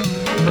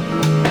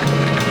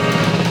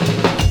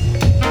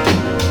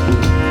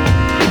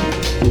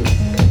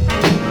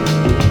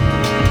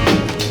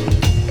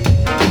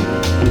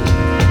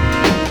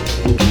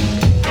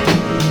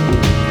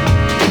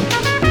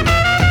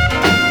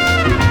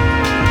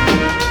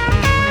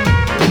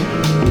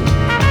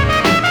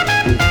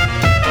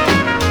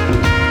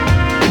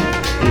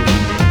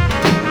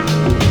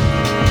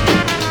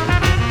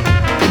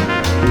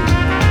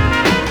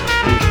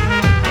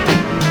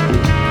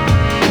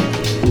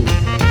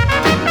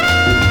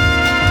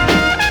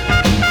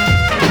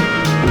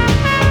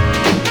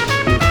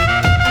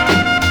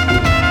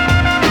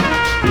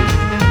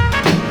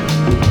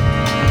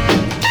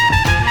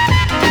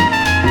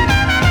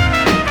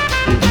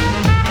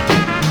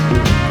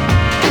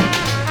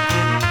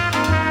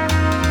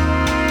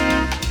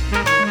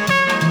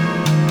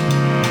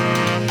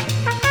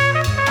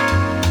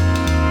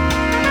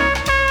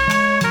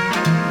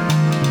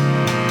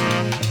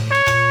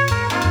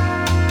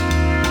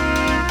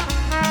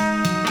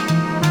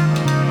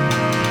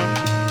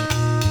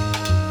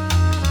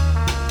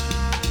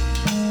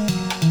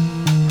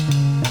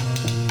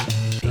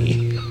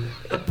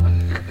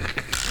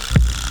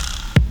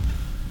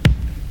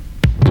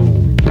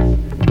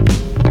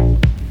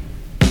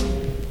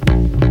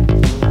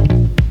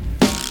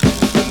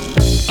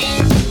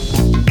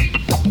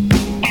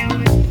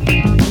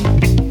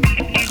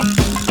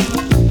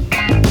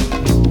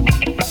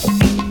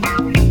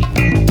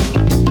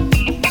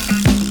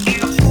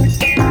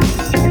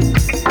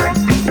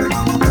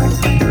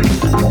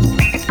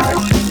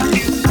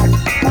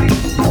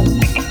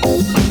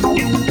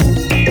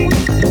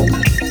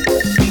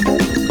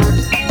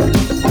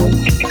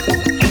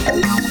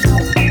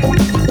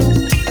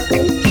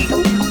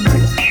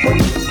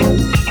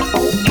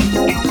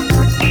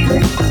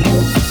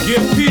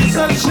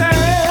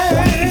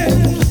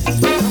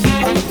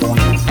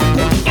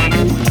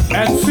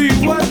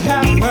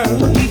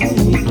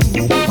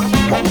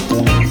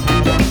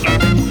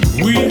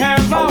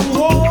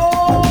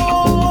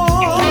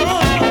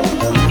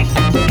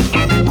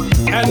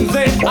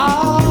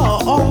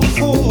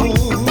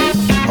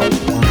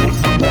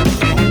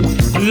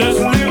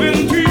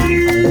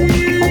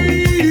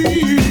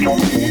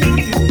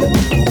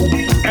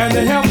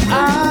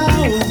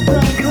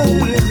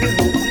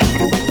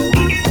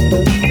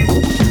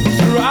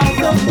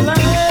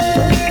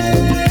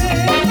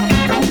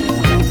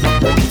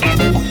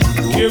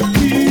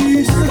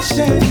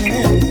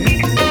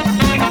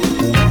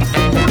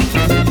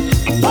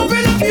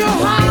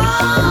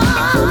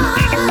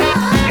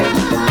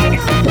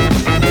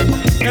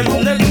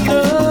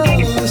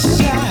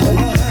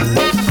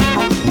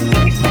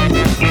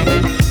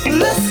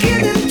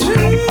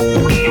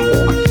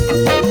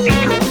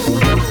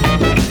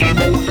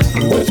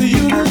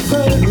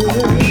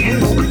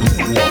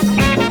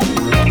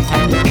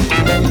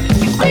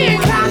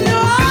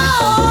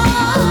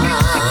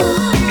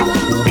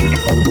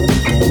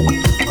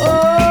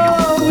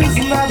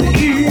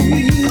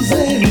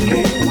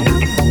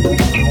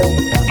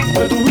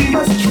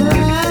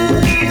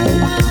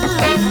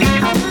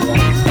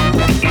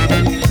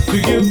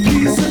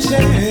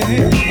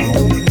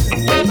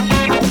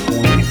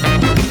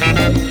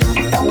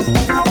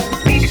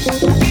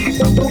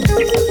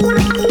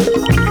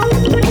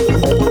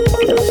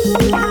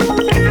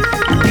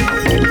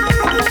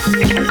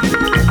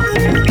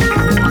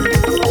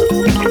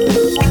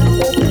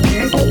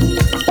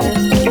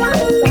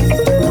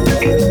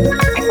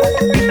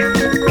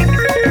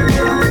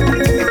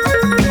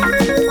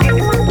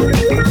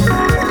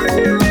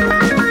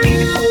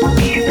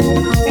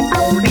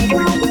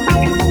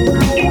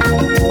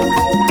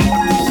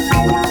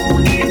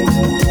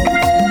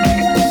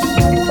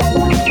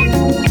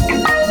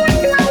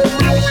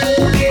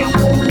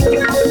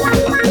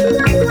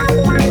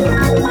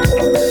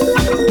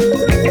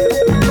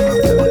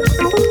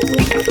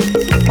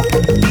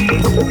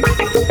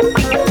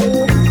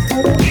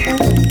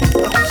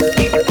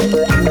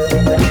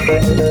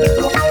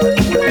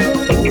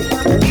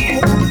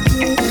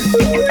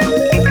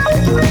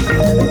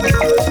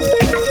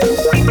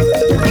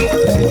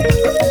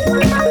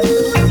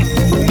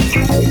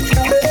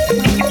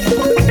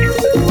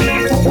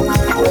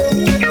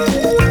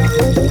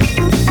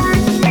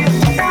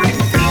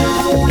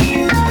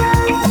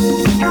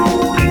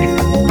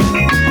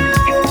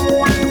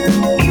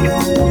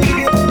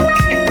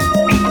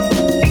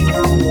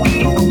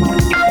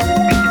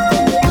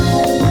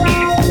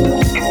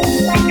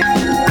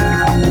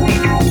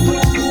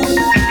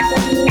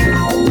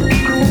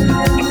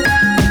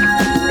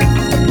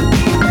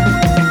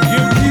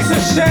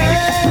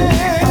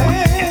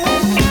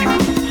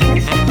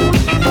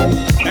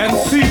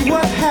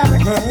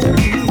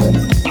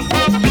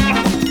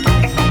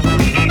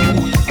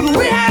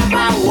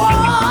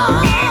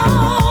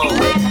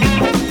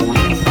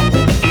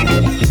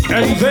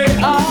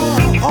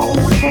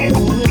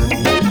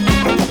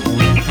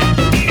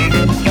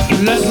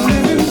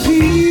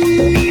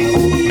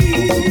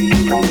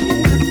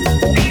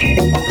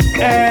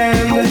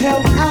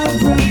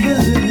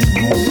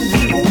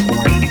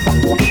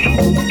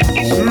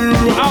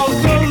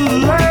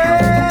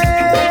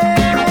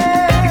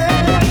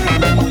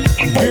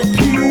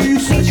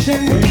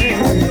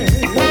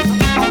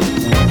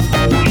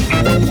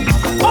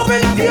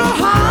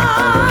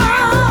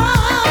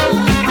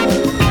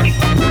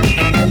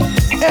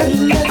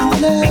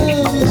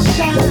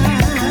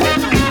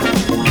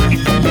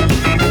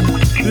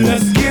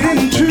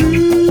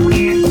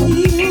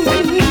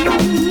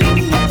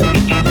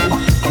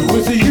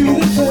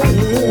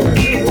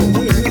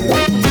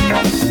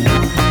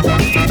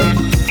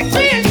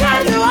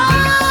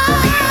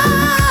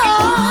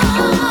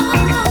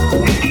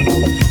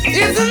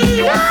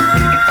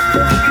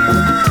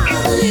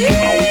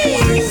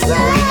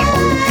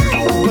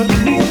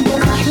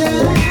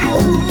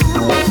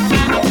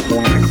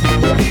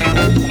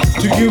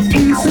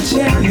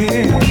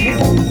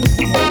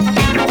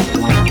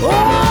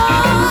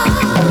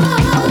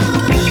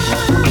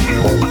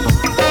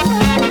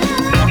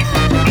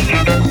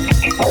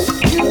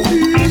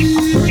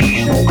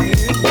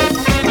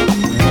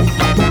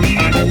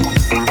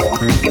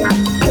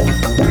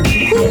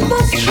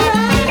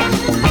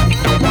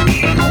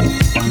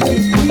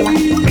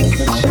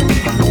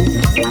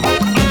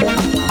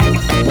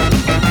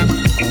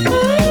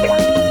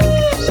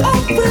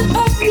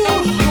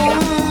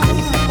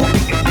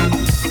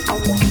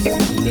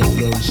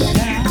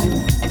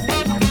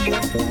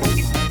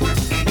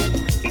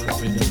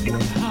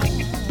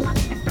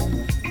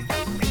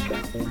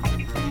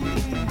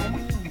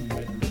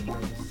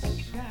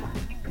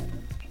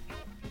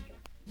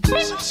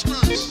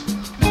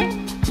 Sisters,